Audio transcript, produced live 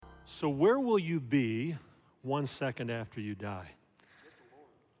So where will you be 1 second after you die?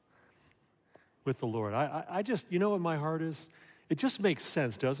 With the Lord. I just, you know what my heart is? It just makes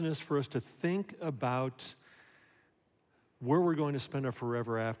sense, doesn't it, for us to think about where we're going to spend our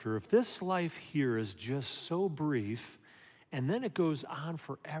forever after. If this life here is just so brief, and then it goes on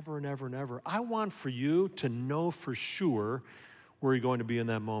forever and ever and ever, I want for you to know for sure where you're going to be in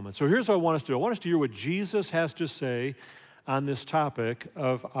that moment. So here's what I want us to do. I want us to hear what Jesus has to say on this topic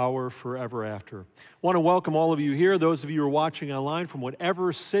of our forever after. I want to welcome all of you here, those of you who are watching online from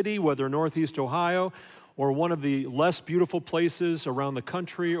whatever city, whether Northeast Ohio or one of the less beautiful places around the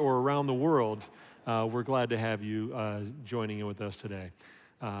country or around the world. We're glad to have you joining in with us today.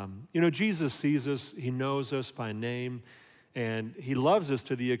 Jesus sees us. He knows us by name. And he loves us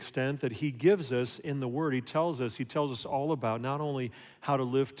to the extent that he gives us in the Word. He tells us all about not only how to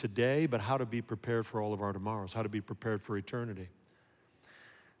live today, but how to be prepared for all of our tomorrows, how to be prepared for eternity.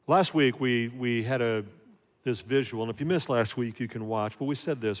 Last week, we had this visual, and if you missed last week, you can watch, but we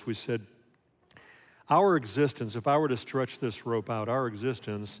said this. We said, our existence, if I were to stretch this rope out, our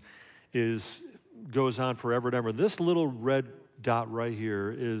existence goes on forever and ever. This little red dot right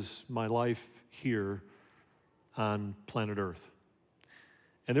here is my life here on planet Earth.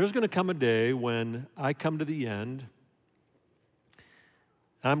 And there's going to come a day when I come to the end,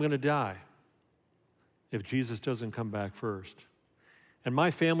 I'm going to die if Jesus doesn't come back first. And my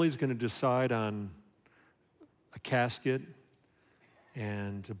family's going to decide on a casket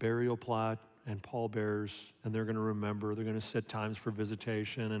and a burial plot and pallbearers, and they're going to remember. They're going to set times for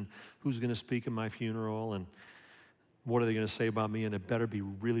visitation and who's going to speak at my funeral and what are they going to say about me, and it better be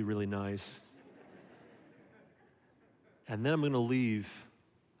really, really nice. And then I'm going to leave.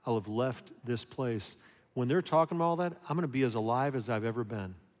 I'll have left this place. When they're talking about all that, I'm going to be as alive as I've ever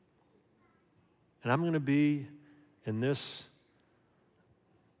been. And I'm going to be in this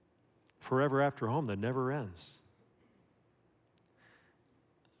forever after home that never ends.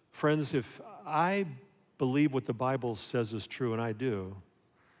 Friends, if I believe what the Bible says is true, and I do,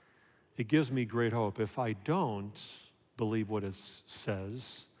 it gives me great hope. If I don't believe what it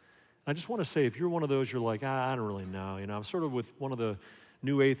says, I just want to say, if you're one of those, you're like, I don't really know. I'm sort of with one of the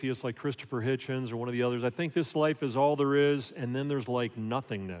new atheists like Christopher Hitchens or one of the others. I think this life is all there is, and then there's like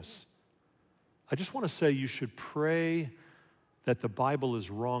nothingness. I just want to say you should pray that the Bible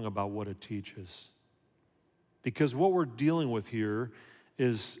is wrong about what it teaches. Because what we're dealing with here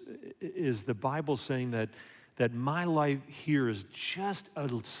is the Bible saying that my life here is just a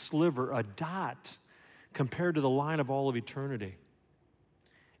sliver, a dot, compared to the line of all of eternity.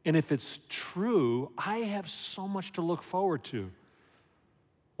 And if it's true, I have so much to look forward to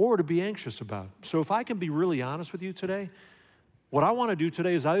or to be anxious about. So if I can be really honest with you today, what I want to do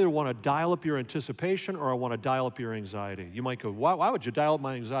today is I either want to dial up your anticipation or I want to dial up your anxiety. You might go, why would you dial up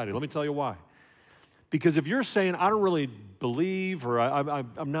my anxiety? Let me tell you why. Because if you're saying, I don't really believe, or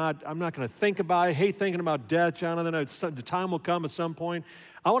I'm not going to think about it, I hate thinking about death, Jonathan, the time will come at some point,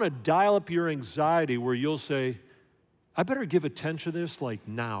 I want to dial up your anxiety where you'll say, I better give attention to this like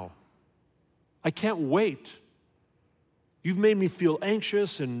now. I can't wait. You've made me feel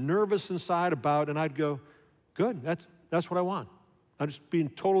anxious and nervous inside about, and I'd go, good, that's what I want. I'm just being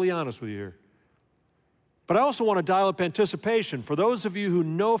totally honest with you here. But I also want to dial up anticipation. For those of you who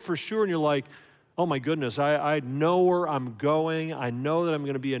know for sure and you're like, oh my goodness, I know where I'm going. I know that I'm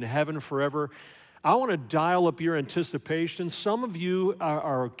going to be in heaven forever. I want to dial up your anticipation. Some of you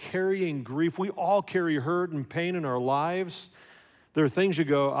are carrying grief. We all carry hurt and pain in our lives. There are things you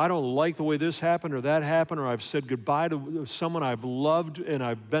go, I don't like the way this happened or that happened, or I've said goodbye to someone I've loved and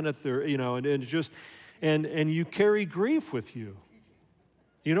I've been at their, and you carry grief with you.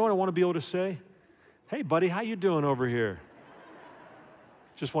 You know what I want to be able to say? Hey, buddy, how you doing over here?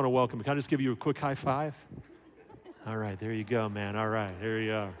 Just want to welcome you. Can I just give you a quick high five? All right, there you go, man. All right, there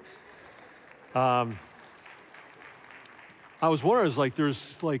you are. I was wondering,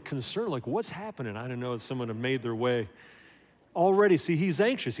 there's concern, what's happening? I don't know if someone had made their way. Already, see, he's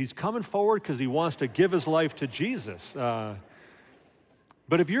anxious. He's coming forward because he wants to give his life to Jesus. But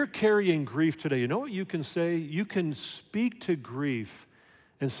if you're carrying grief today, you know what you can say? You can speak to grief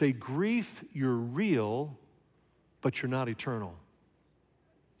and say, grief, you're real, but you're not eternal.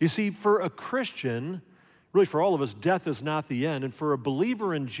 You see, for a Christian, really for all of us, death is not the end. And for a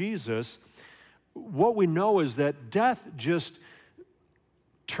believer in Jesus, what we know is that death just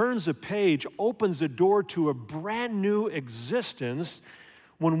turns a page, opens a door to a brand new existence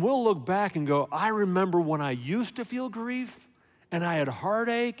when we'll look back and go, I remember when I used to feel grief and I had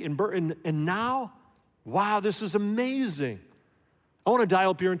heartache and now, wow, this is amazing. I want to dial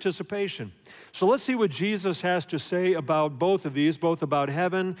up your anticipation. So let's see what Jesus has to say about both of these, both about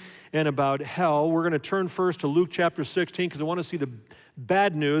heaven and about hell. We're going to turn first to Luke chapter 16 because I want to see the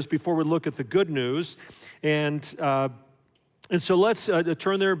bad news before we look at the good news. And so let's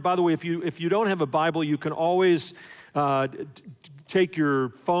turn there. By the way, if you don't have a Bible, you can always take your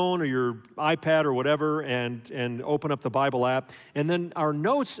phone or your iPad or whatever and open up the Bible app. And then our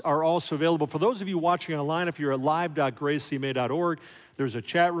notes are also available. For those of you watching online, if you're at live.gracecma.org, there's a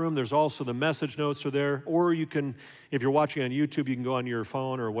chat room. There's also the message notes are there. Or you can, if you're watching on YouTube, you can go on your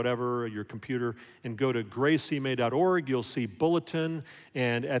phone or whatever, or your computer, and go to gracecma.org. You'll see bulletin.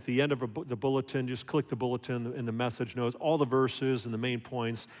 And at the end of the bulletin, just click the bulletin in the message notes. All the verses and the main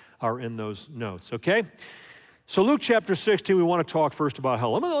points are in those notes, okay? So Luke chapter 16, we want to talk first about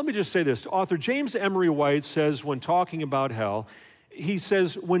hell. Let me just say this. Author James Emery White says when talking about hell, he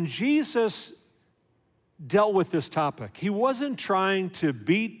says when Jesus dealt with this topic, he wasn't trying to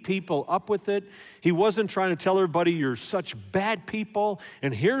beat people up with it. He wasn't trying to tell everybody you're such bad people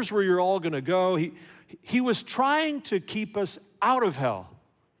and here's where you're all going to go. He was trying to keep us out of hell.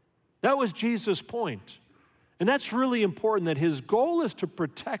 That was Jesus' point. And that's really important, that his goal is to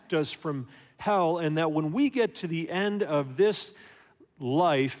protect us from hell, and that when we get to the end of this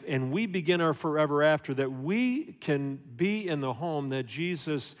life and we begin our forever after, that we can be in the home that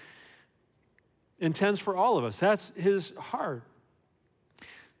Jesus intends for all of us. That's his heart.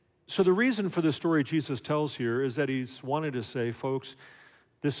 So the reason for the story Jesus tells here is that he's wanted to say, folks,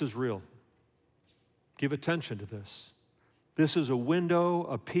 this is real. Give attention to this. This is a window,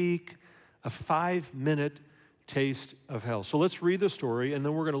 a peek, a 5-minute taste of hell. So let's read the story, and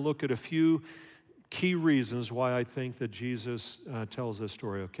then we're going to look at a few key reasons why I think that Jesus tells this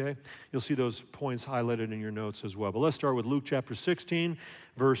story, okay? You'll see those points highlighted in your notes as well. But let's start with Luke chapter 16,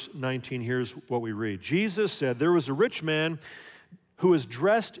 verse 19. Here's what we read. Jesus said, "There was a rich man who was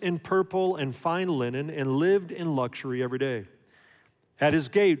dressed in purple and fine linen and lived in luxury every day. At his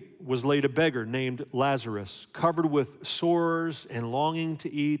gate was laid a beggar named Lazarus, covered with sores and longing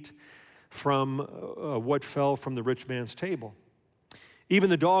to eat from what fell from the rich man's table. Even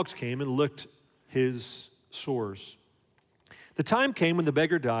the dogs came and licked his sores. The time came when the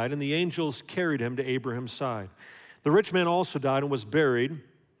beggar died, and the angels carried him to Abraham's side. The rich man also died and was buried.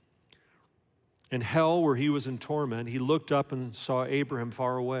 In hell, where he was in torment, he looked up and saw Abraham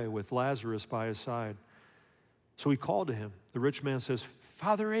far away with Lazarus by his side. So he called to him. The rich man says,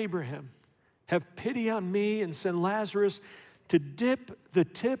 'Father Abraham, have pity on me and send Lazarus to dip the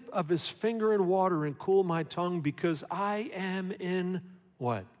tip of his finger in water and cool my tongue, because I am in,'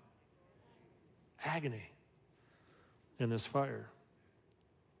 what? 'Agony in this fire.'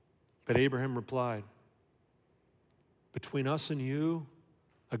 But Abraham replied, 'Between us and you,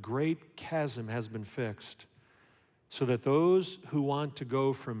 a great chasm has been fixed, so that those who want to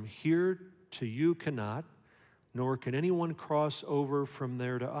go from here to you cannot, nor can anyone cross over from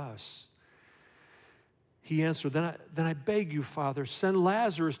there to us.' He answered, then I beg you, Father, send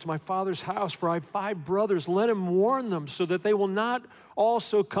Lazarus to my father's house, for I have 5 brothers. Let him warn them so that they will not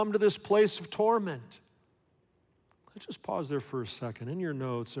also come to this place of torment." Let's just pause there for a second. In your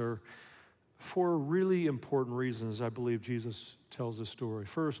notes are 4 really important reasons I believe Jesus tells this story.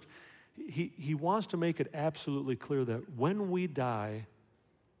 First, he wants to make it absolutely clear that when we die,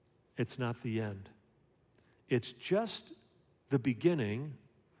 it's not the end. It's just the beginning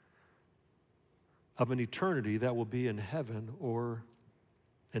of an eternity that will be in heaven or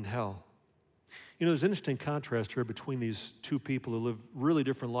in hell. You know, there's an interesting contrast here between these two people who live really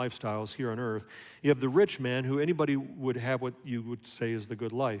different lifestyles here on earth. You have the rich man, who anybody would have what you would say is the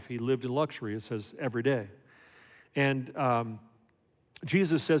good life. He lived in luxury, it says, every day. And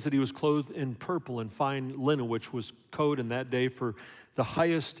Jesus says that he was clothed in purple and fine linen, which was code in that day for the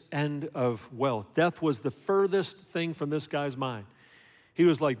highest end of wealth. Death was the furthest thing from this guy's mind. He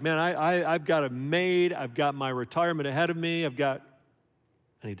was like, man, I've got it made. I've got my retirement ahead of me. And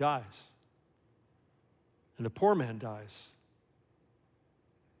he dies. And the poor man dies.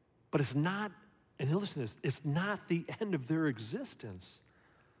 But it's not, and listen to this, it's not the end of their existence.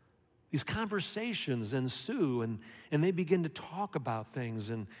 These conversations ensue, and they begin to talk about things,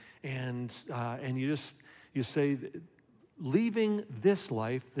 and you say, leaving this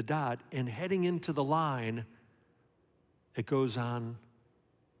life, the dot, and heading into the line, it goes on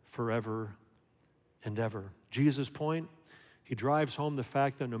forever and ever. Jesus' point, he drives home the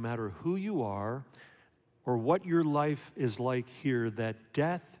fact that no matter who you are or what your life is like here, that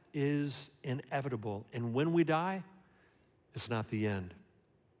death is inevitable. And when we die, it's not the end.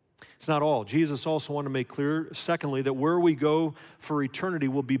 It's not all. Jesus also wanted to make clear, secondly, that where we go for eternity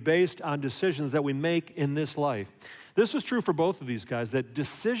will be based on decisions that we make in this life. This is true for both of these guys, that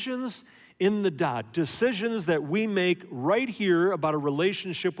decisions in the dot, decisions that we make right here about a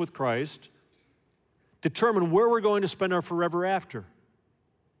relationship with Christ, determine where we're going to spend our forever after.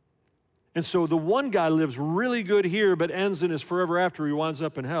 And so the one guy lives really good here but ends in his forever after, he winds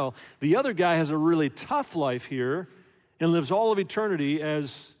up in hell. The other guy has a really tough life here and lives all of eternity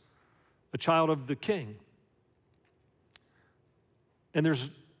as a child of the King. And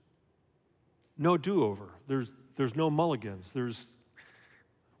there's no do-over. There's no mulligans.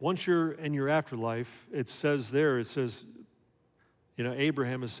 Once you're in your afterlife, it says,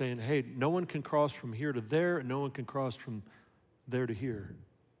 Abraham is saying, hey, no one can cross from here to there, and no one can cross from there to here.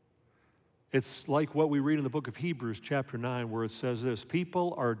 It's like what we read in the book of Hebrews, chapter 9, where it says this: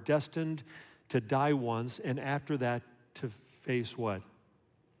 people are destined to die once, and after that, to face what?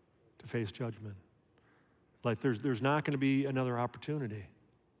 To face judgment. Like there's not going to be another opportunity.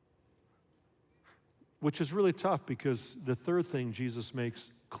 Which is really tough, because the third thing Jesus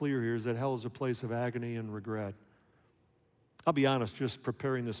makes clear here is that hell is a place of agony and regret. I'll be honest, just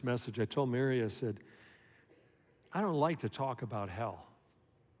preparing this message, I told Mary, I said, I don't like to talk about hell.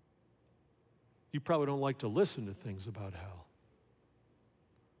 You probably don't like to listen to things about hell.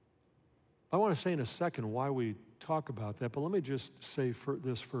 I want to say in a second why we talk about that, but let me just say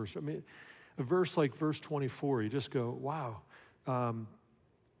this first. I mean, a verse like verse 24, you just go, wow.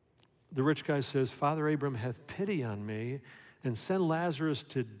 The rich guy says, Father Abraham, have pity on me and send Lazarus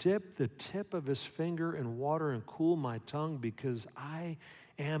to dip the tip of his finger in water and cool my tongue, because I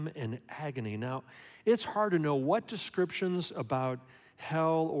am in agony. Now, it's hard to know what descriptions about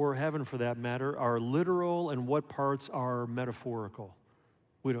hell, or heaven for that matter, are literal and what parts are metaphorical.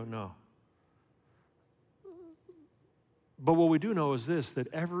 We don't know. But what we do know is this, that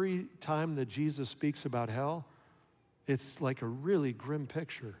every time that Jesus speaks about hell, it's like a really grim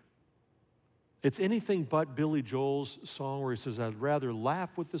picture. It's anything but Billy Joel's song where he says, I'd rather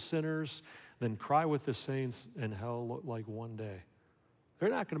laugh with the sinners than cry with the saints in hell like one day.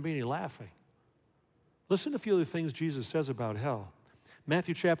 There's not going to be any laughing. Listen to a few of the things Jesus says about hell.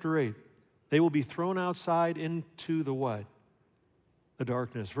 Matthew chapter 8, they will be thrown outside into the what? The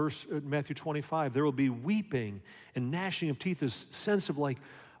darkness. Matthew 25, there will be weeping and gnashing of teeth, this sense of like,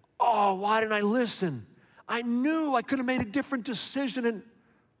 oh, why didn't I listen? I knew I could have made a different decision. And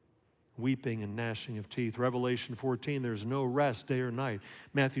weeping and gnashing of teeth. Revelation 14, there's no rest day or night.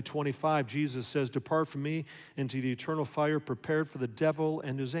 Matthew 25, Jesus says, depart from me into the eternal fire prepared for the devil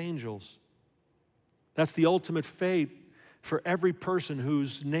and his angels. That's the ultimate fate for every person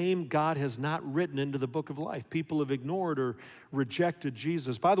whose name God has not written into the book of life. People have ignored or rejected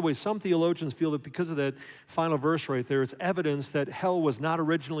Jesus. By the way, some theologians feel that because of that final verse right there, it's evidence that hell was not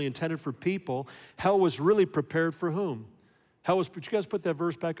originally intended for people. Hell was really prepared for whom? Would you guys put that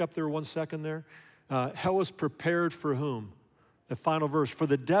verse back up there 1 second there? Hell was prepared for whom? The final verse, for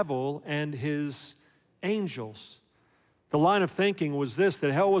the devil and his angels. The line of thinking was this,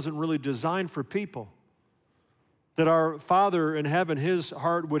 that hell wasn't really designed for people. That our Father in heaven, his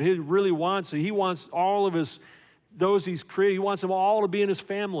heart, what he really wants, he wants all of those he's created, he wants them all to be in his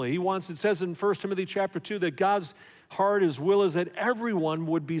family. It says in 1 Timothy chapter 2 that God's heart, his will is that everyone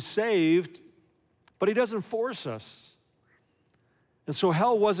would be saved, but he doesn't force us. And so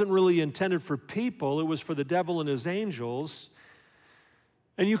hell wasn't really intended for people, it was for the devil and his angels.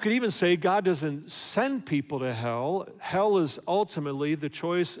 And you could even say God doesn't send people to hell. Hell is ultimately the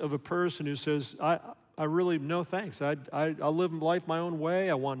choice of a person who says, I really, no thanks. I'll live life my own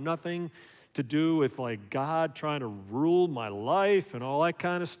way. I want nothing to do with like God trying to rule my life and all that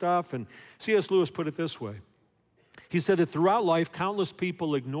kind of stuff. And C.S. Lewis put it this way. He said that throughout life, countless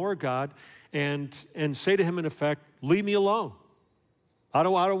people ignore God and say to him in effect, leave me alone. I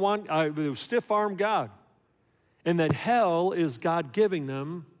don't want stiff-arm God. And that hell is God giving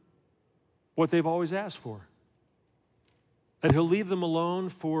them what they've always asked for. That he'll leave them alone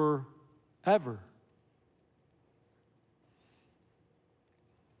forever.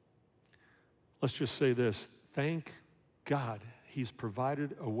 Let's just say this. Thank God he's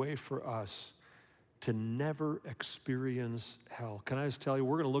provided a way for us to never experience hell. Can I just tell you,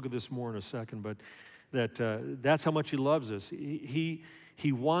 we're going to look at this more in a second, but that's how much he loves us.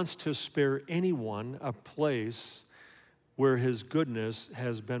 He wants to spare anyone a place where his goodness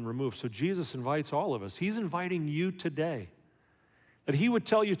has been removed. So Jesus invites all of us. He's inviting you today. That he would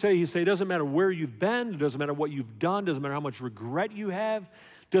tell you today, he'd say, it doesn't matter where you've been, it doesn't matter what you've done, it doesn't matter how much regret you have,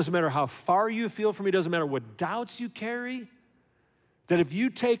 it doesn't matter how far you feel from me, it doesn't matter what doubts you carry, that if you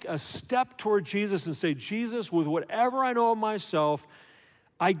take a step toward Jesus and say, Jesus, with whatever I know of myself,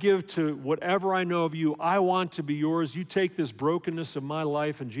 I give to whatever I know of you. I want to be yours. You take this brokenness of my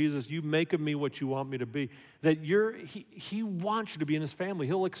life, and Jesus, you make of me what you want me to be. That he wants you to be in his family.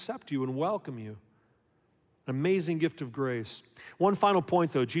 He'll accept you and welcome you. An amazing gift of grace. One final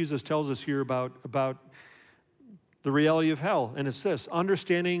point, though, Jesus tells us here about the reality of hell, and it's this: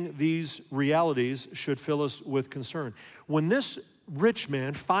 understanding these realities should fill us with concern. When this rich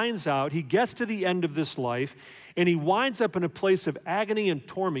man finds out, he gets to the end of this life, and he winds up in a place of agony and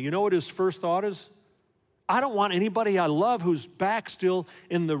torment, you know what his first thought is? I don't want anybody I love who's back still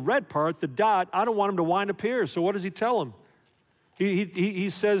in the red part, the dot, I don't want him to wind up here. So what does he tell him? He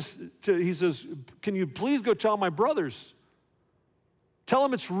says, can you please go tell my brothers? Tell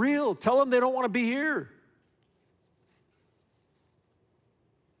them it's real. Tell them they don't want to be here.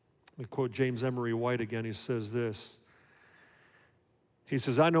 Let me quote James Emery White again. He says this. He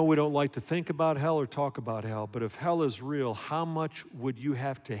says, I know we don't like to think about hell or talk about hell, but if hell is real, how much would you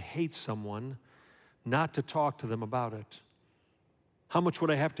have to hate someone not to talk to them about it? How much would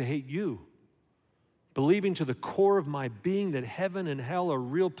I have to hate you? Believing to the core of my being that heaven and hell are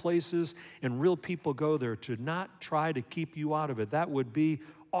real places and real people go there, to not try to keep you out of it. That would be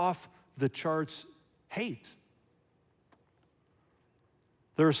off the charts hate.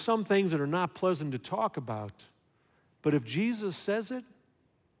 There are some things that are not pleasant to talk about, but if Jesus says it,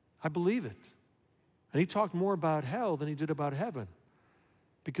 I believe it. And he talked more about hell than he did about heaven,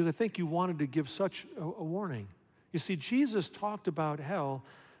 because I think you wanted to give such a warning. You see, Jesus talked about hell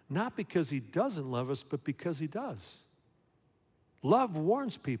not because he doesn't love us, but because he does. Love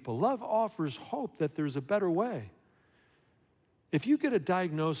warns people. Love offers hope that there's a better way. If you get a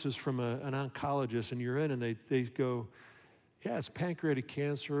diagnosis from an oncologist and you're in and they go, yeah, it's pancreatic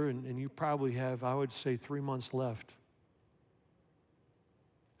cancer, and you probably have, I would say, 3 months left.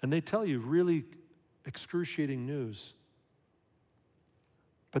 And they tell you really excruciating news.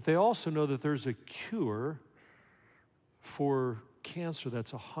 But they also know that there's a cure for cancer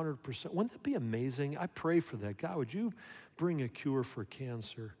that's 100%. Wouldn't that be amazing? I pray for that. God, would you bring a cure for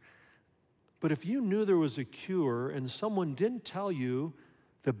cancer? But if you knew there was a cure and someone didn't tell you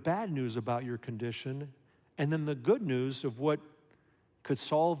the bad news about your condition and then the good news of what could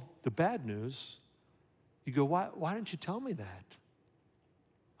solve the bad news, you go, why didn't you tell me that?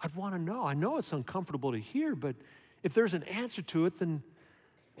 I'd want to know. I know it's uncomfortable to hear, but if there's an answer to it, then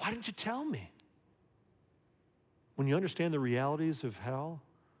why didn't you tell me? When you understand the realities of hell,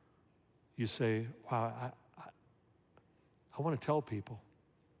 you say, wow, I want to tell people.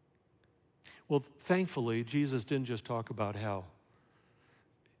 Well, thankfully, Jesus didn't just talk about hell.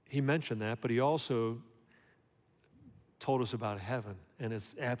 He mentioned that, but he also told us about heaven, and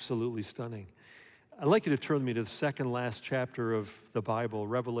it's absolutely stunning. I'd like you to turn with me to the second last chapter of the Bible,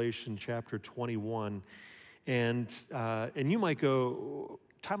 Revelation chapter 21. And you might go,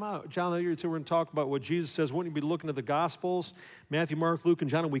 time out, John, we're going to talk about what Jesus says. Wouldn't you be looking at the Gospels, Matthew, Mark, Luke,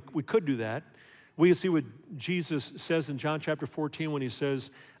 and John? And we could do that. We can see what Jesus says in John chapter 14 when he says,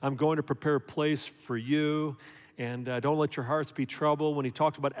 I'm going to prepare a place for you, and don't let your hearts be troubled. When he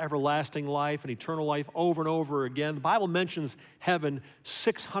talked about everlasting life and eternal life over and over again, the Bible mentions heaven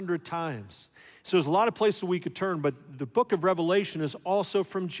 600 times. So there's a lot of places we could turn, but the book of Revelation is also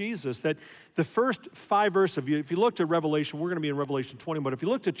from Jesus. That the first 5 verses of you, if you looked at Revelation, we're going to be in Revelation 20, but if you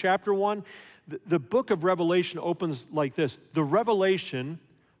looked at chapter 1, the book of Revelation opens like this: the revelation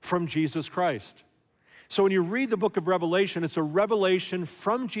from Jesus Christ. So when you read the book of Revelation, it's a revelation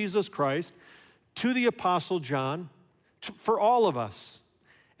from Jesus Christ to the Apostle John, for all of us.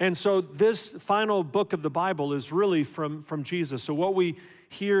 And so this final book of the Bible is really from Jesus. So what we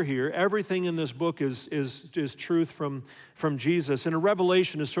hear here, everything in this book is truth from Jesus. And a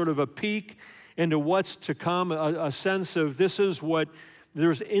revelation is sort of a peek into what's to come, a sense of this is what,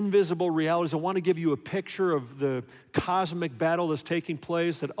 there's invisible realities. I want to give you a picture of the cosmic battle that's taking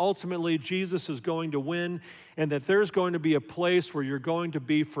place, that ultimately Jesus is going to win, and that there's going to be a place where you're going to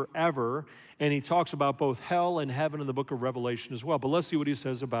be forever. And he talks about both hell and heaven in the book of Revelation as well. But let's see what he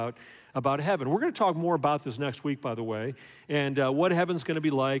says about heaven. We're going to talk more about this next week, by the way, and what heaven's going to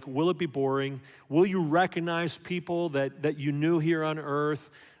be like. Will it be boring? Will you recognize people that you knew here on earth?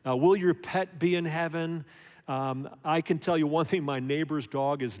 Will your pet be in heaven? I can tell you one thing, my neighbor's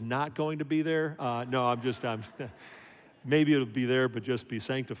dog is not going to be there. No, I'm maybe it'll be there, but just be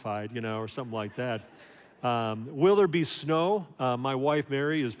sanctified, or something like that. Will there be snow? My wife,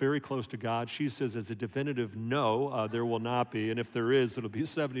 Mary, is very close to God. She says it's a definitive no, there will not be. And if there is, it'll be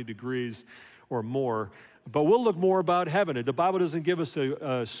 70 degrees or more. But we'll look more about heaven. The Bible doesn't give us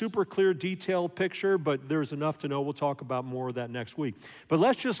a super clear, detailed picture, but there's enough to know. We'll talk about more of that next week. But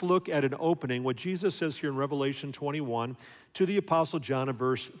let's just look at an opening, what Jesus says here in Revelation 21 to the Apostle John in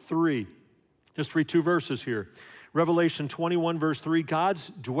verse 3. Just read 2 verses here. Revelation 21, verse 3,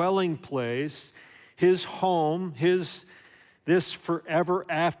 God's dwelling place, his home, this forever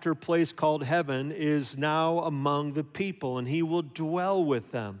after place called heaven is now among the people, and he will dwell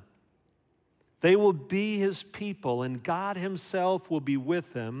with them. They will be his people, and God himself will be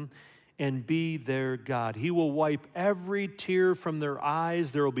with them and be their God. He will wipe every tear from their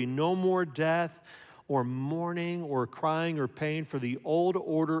eyes. There will be no more death or mourning or crying or pain, for the old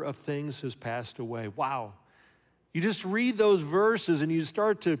order of things has passed away. Wow. You just read those verses and you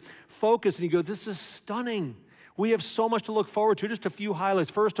start to focus and you go, this is stunning. We have so much to look forward to. Just a few highlights.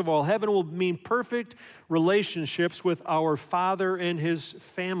 First of all, heaven will mean perfect relationships with our Father and his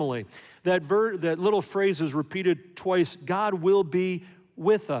family. That little phrase is repeated twice. God will be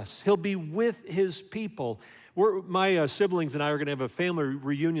with us. He'll be with his people. My siblings and I are going to have a family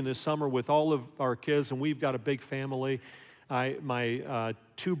reunion this summer with all of our kids, and we've got a big family. My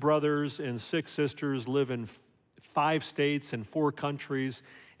 2 brothers and 6 sisters live in 5 states and 4 countries,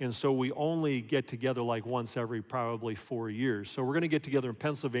 and so we only get together like once every probably 4 years. So we're going to get together in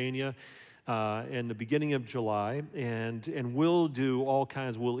Pennsylvania in the beginning of July, and we'll do all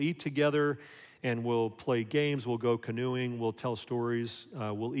kinds. We'll eat together, and we'll play games. We'll go canoeing. We'll tell stories.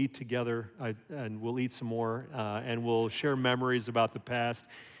 We'll eat together, and we'll eat some more, and we'll share memories about the past,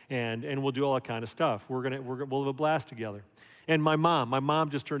 and we'll do all that kind of stuff. We'll have a blast together. And my mom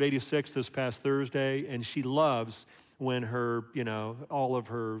just turned 86 this past Thursday, and she loves when all of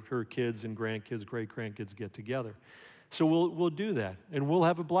her kids and grandkids, great-grandkids get together. So we'll do that, and we'll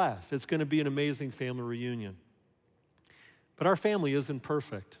have a blast. It's going to be an amazing family reunion. But our family isn't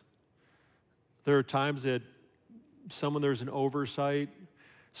perfect. There are times that there's an oversight.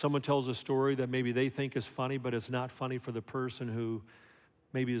 Someone tells a story that maybe they think is funny, but it's not funny for the person who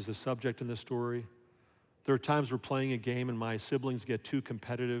maybe is the subject in the story. There are times we're playing a game and my siblings get too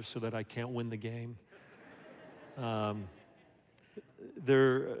competitive so that I can't win the game.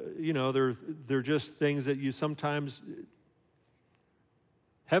 They're just things that you sometimes.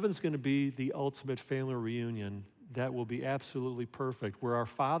 Heaven's going to be the ultimate family reunion that will be absolutely perfect, where our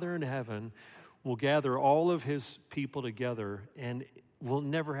Father in heaven will gather all of his people together and we'll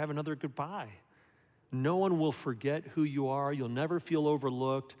never have another goodbye. No one will forget who you are. You'll never feel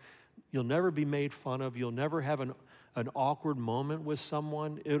overlooked. You'll never be made fun of. You'll never have an awkward moment with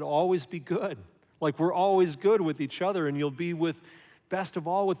someone. It'll always be good. Like we're always good with each other, and you'll be best of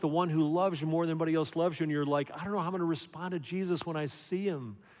all, with the one who loves you more than anybody else loves you, and you're like, I don't know how I'm going to respond to Jesus when I see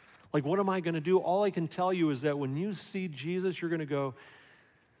him. Like, what am I going to do? All I can tell you is that when you see Jesus, you're going to go,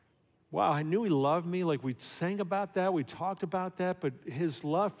 wow, I knew he loved me. Like, we sang about that. We talked about that. But his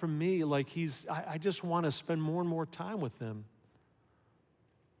love for me, like, I just want to spend more and more time with him.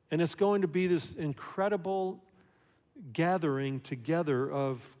 And it's going to be this incredible gathering together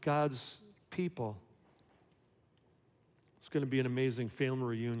of God's people. It's going to be an amazing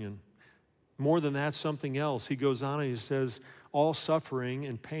family reunion. More than that, something else. He goes on and he says, all suffering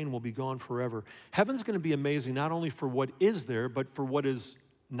and pain will be gone forever. Heaven's going to be amazing, not only for what is there, but for what is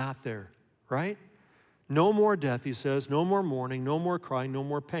not there, right? No more death, he says, no more mourning, no more crying, no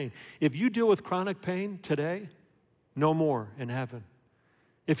more pain. If you deal with chronic pain today, no more in heaven.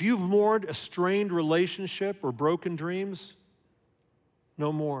 If you've mourned a strained relationship or broken dreams,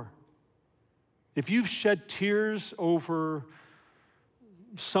 no more. If you've shed tears over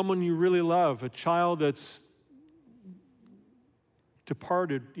someone you really love, a child that's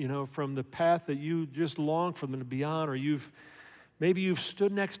departed, from the path that you just long for them to be on, or maybe you've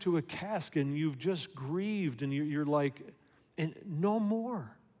stood next to a casket and you've just grieved and you're like, and no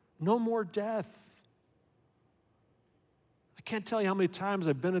more death. I can't tell you how many times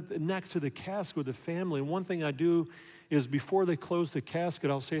I've been next to the casket with the family, and one thing I do is before they close the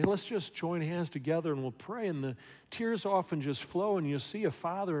casket, I'll say, hey, let's just join hands together and we'll pray. And the tears often just flow, and you see a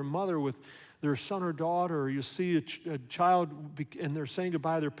father and mother with their son or daughter, or you see a child and they're saying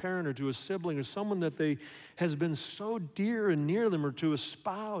goodbye to their parent or to a sibling or someone that has been so dear and near them, or to a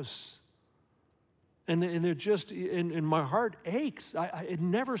spouse. And they're just, and my heart aches. It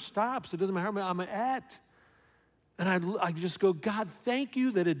never stops. It doesn't matter how I'm at. And I just go, God, thank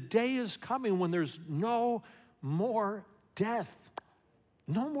you that a day is coming when there's no more death.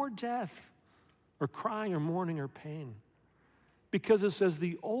 No more death or crying or mourning or pain. because it says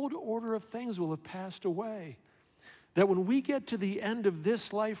the old order of things will have passed away. That when we get to the end of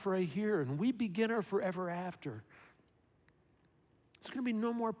this life right here and we begin our forever after, there's going to be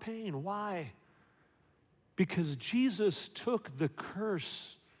no more pain. Why? Because Jesus took the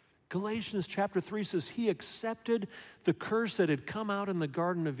curse. Galatians chapter 3 says he accepted the curse that had come out in the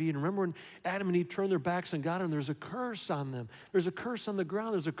Garden of Eden. Remember when Adam and Eve turned their backs on God and there's a curse on them. There's a curse on the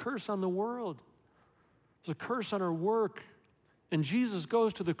ground. There's a curse on the world. There's a curse on our work. And Jesus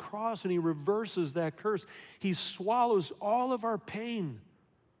goes to the cross and he reverses that curse. He swallows all of our pain.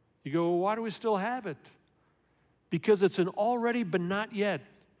 You go, well, why do we still have it? Because it's an already but not yet.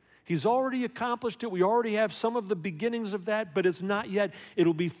 He's already accomplished it. We already have some of the beginnings of that, but it's not yet.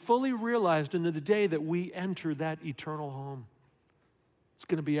 It'll be fully realized in the day that we enter that eternal home. It's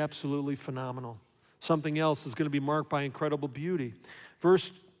going to be absolutely phenomenal. Something else is going to be marked by incredible beauty.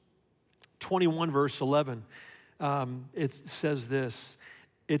 Verse 21, verse 11. It says this,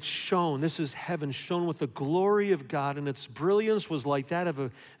 it's shone, this is heaven, shone with the glory of God, and its brilliance was like that of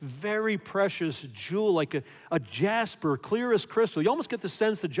a very precious jewel, like a jasper, clear as crystal. You almost get the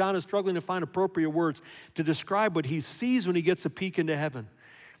sense that John is struggling to find appropriate words to describe what he sees when he gets a peek into heaven.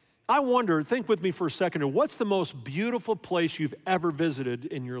 I wonder, think with me for a second, what's the most beautiful place you've ever visited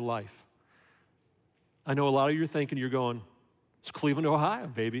in your life? I know a lot of you are thinking, you're going, it's Cleveland, Ohio,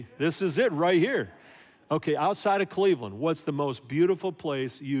 baby. This is it right here. Okay, outside of Cleveland, what's the most beautiful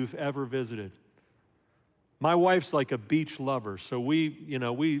place you've ever visited? My wife's like a beach lover, so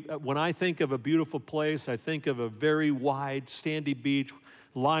when I think of a beautiful place, I think of a very wide, sandy beach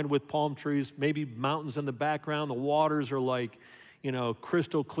lined with palm trees, maybe mountains in the background. The waters are like,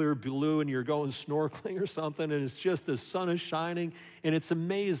 crystal clear blue, and you're going snorkeling or something, and it's just the sun is shining, and it's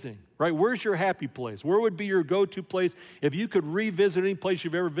amazing, right? Where's your happy place? Where would be your go-to place? If you could revisit any place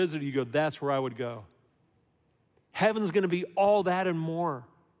you've ever visited, you go, that's where I would go. Heaven's going to be all that and more.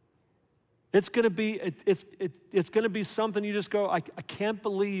 It's going to be something you just go, I can't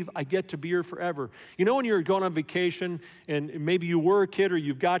believe I get to be here forever. You know when you're going on vacation and maybe you were a kid or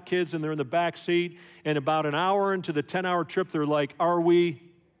you've got kids and they're in the back seat and about an hour into the 10-hour trip they're like, are we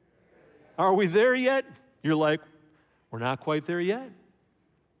there yet? You're like, we're not quite there yet.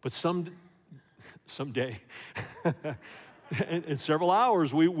 But someday, in several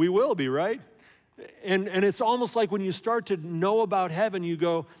hours we will be, right? And it's almost like when you start to know about heaven, you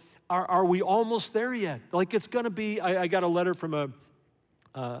go, are we almost there yet? Like it's going to be, I got a letter from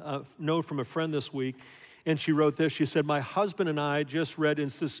a note from a friend this week, and she wrote this. She said, my husband and I just read,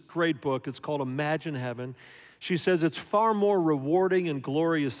 it's this great book. It's called Imagine Heaven. She says, it's far more rewarding and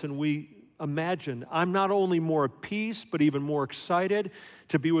glorious than we imagined. I'm not only more at peace, but even more excited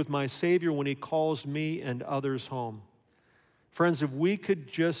to be with my Savior when he calls me and others home. Friends, if we could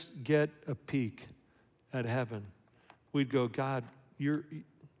just get a peek at heaven, we'd go, God,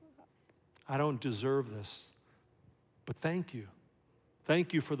 I don't deserve this, but thank you.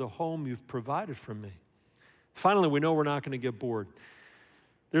 Thank you for the home you've provided for me. Finally, we know we're not going to get bored.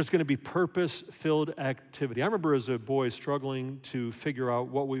 There's going to be purpose-filled activity. I remember as a boy struggling to figure out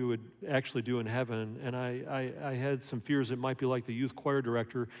what we would actually do in heaven, and I had some fears it might be like the youth choir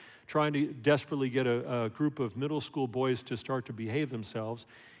director trying to desperately get a group of middle school boys to start to behave themselves.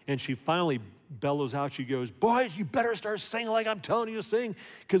 And she finally bellows out, she goes, boys, you better start singing like I'm telling you to sing,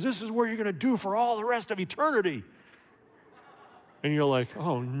 because this is where you're going to do for all the rest of eternity. And you're like,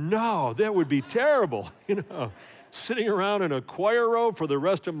 oh no, that would be terrible, sitting around in a choir robe for the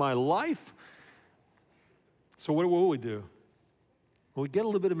rest of my life. So what will we do? Well, we get a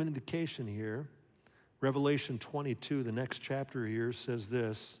little bit of an indication here. Revelation 22, the next chapter here, says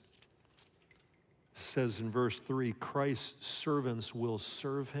this. It says in verse 3, Christ's servants will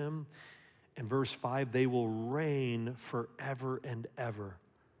serve him. In verse 5, they will reign forever and ever.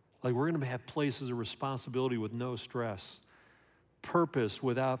 Like we're going to have places of responsibility with no stress. Purpose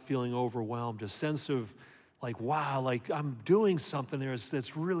without feeling overwhelmed. A sense of like, wow, like I'm doing something there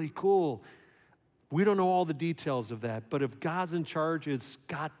that's really cool. We don't know all the details of that, but if God's in charge, it's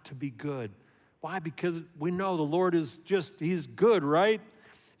got to be good. Why? Because we know the Lord is he's good, right?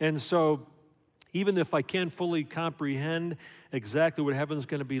 And so even if I can't fully comprehend exactly what heaven's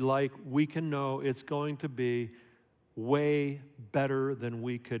going to be like, we can know it's going to be way better than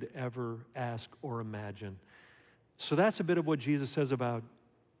we could ever ask or imagine. So that's a bit of what Jesus says about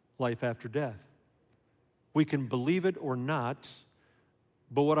life after death. We can believe it or not,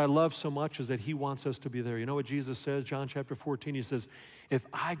 but what I love so much is that he wants us to be there. You know what Jesus says, John chapter 14, he says, if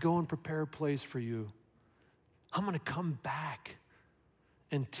I go and prepare a place for you, I'm going to come back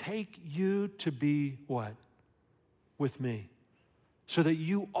and take you to be what? With me. so that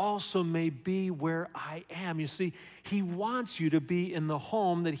you also may be where I am. You see, he wants you to be in the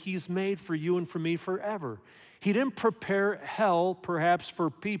home that he's made for you and for me forever. He didn't prepare hell perhaps for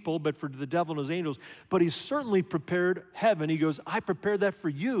people, but for the devil and his angels, but he certainly prepared heaven. He goes, I prepared that for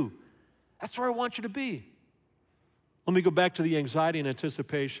you. That's where I want you to be. Let me go back to the anxiety and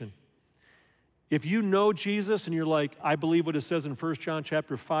anticipation. If you know Jesus and you're like, I believe what it says in 1 John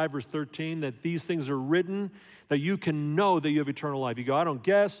chapter 5, verse 13, that these things are written, that you can know that you have eternal life. You go, I don't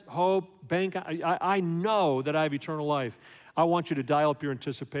guess, hope, bank, I know that I have eternal life. I want you to dial up your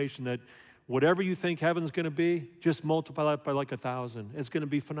anticipation that whatever you think heaven's going to be, just multiply that by like 1,000. It's going to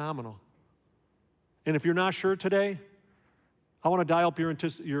be phenomenal. And if you're not sure today, I want to dial up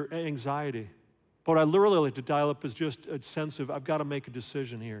your anxiety. But what I literally like to dial up is just a sense of, I've got to make a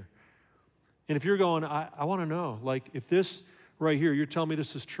decision here. And if you're going, I want to know, like if this right here, you're telling me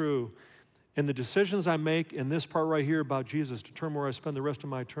this is true, and the decisions I make in this part right here about Jesus determine where I spend the rest of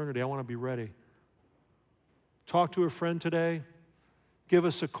my eternity, I want to be ready. Talk to a friend today. Give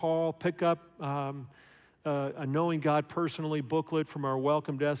us a call. Pick up a Knowing God Personally booklet from our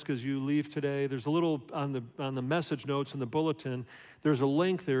welcome desk as you leave today. There's a little on the message notes in the bulletin. There's a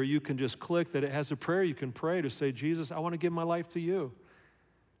link there you can just click that it has a prayer you can pray to say, Jesus, I want to give my life to you.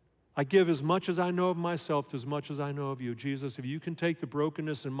 I give as much as I know of myself to as much as I know of you. Jesus, if you can take the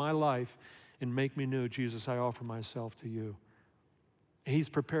brokenness in my life and make me new, Jesus, I offer myself to you. He's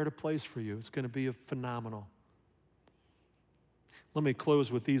prepared a place for you. It's going to be phenomenal. Let me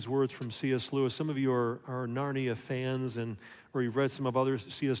close with these words from C.S. Lewis. Some of you are Narnia fans, or you've read some of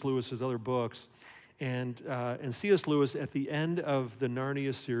C.S. Lewis's other books. And C.S. Lewis, at the end of the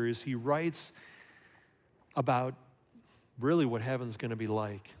Narnia series, he writes about really what heaven's going to be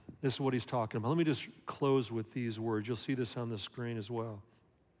like. This is what he's talking about. Let me just close with these words. You'll see this on the screen as well.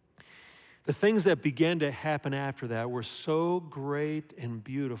 The things that began to happen after that were so great and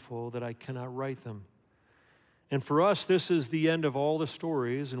beautiful that I cannot write them. And for us, this is the end of all the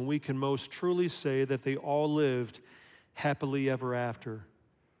stories, and we can most truly say that they all lived happily ever after.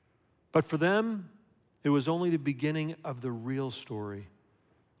 But for them, it was only the beginning of the real story.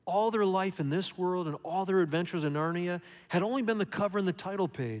 All their life in this world and all their adventures in Narnia had only been the cover and the title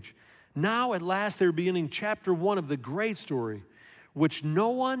page. Now, at last, they were beginning chapter 1 of the great story, which no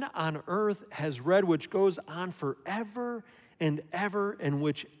one on earth has read, which goes on forever and ever, and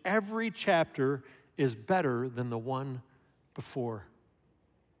which every chapter is better than the one before.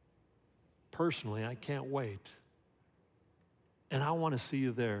 Personally, I can't wait. And I want to see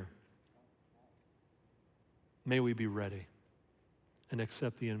you there. May we be ready and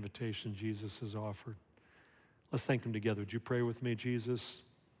accept the invitation Jesus has offered. Let's thank him together. Would you pray with me, Jesus?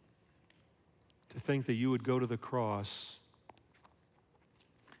 To think that you would go to the cross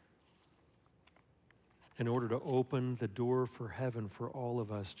in order to open the door for heaven for all of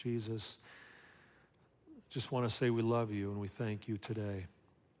us, Jesus. Just want to say we love you and we thank you today.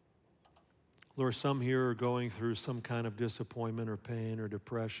 Lord, some here are going through some kind of disappointment or pain or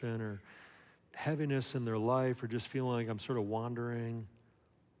depression or heaviness in their life, or just feeling like I'm sort of wandering.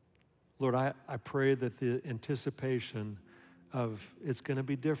 Lord, I pray that the anticipation of it's going to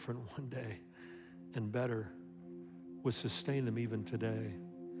be different one day and better would sustain them even today.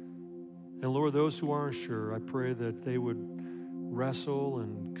 And Lord, those who aren't sure, I pray that they would wrestle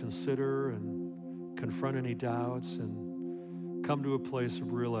and consider and confront any doubts and come to a place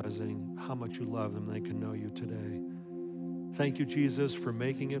of realizing how much you love them and they can know you today. Thank you, Jesus, for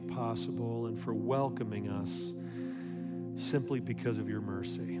making it possible and for welcoming us simply because of your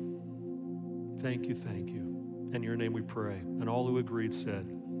mercy. Thank you, thank you. In your name we pray. And all who agreed said,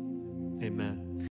 amen.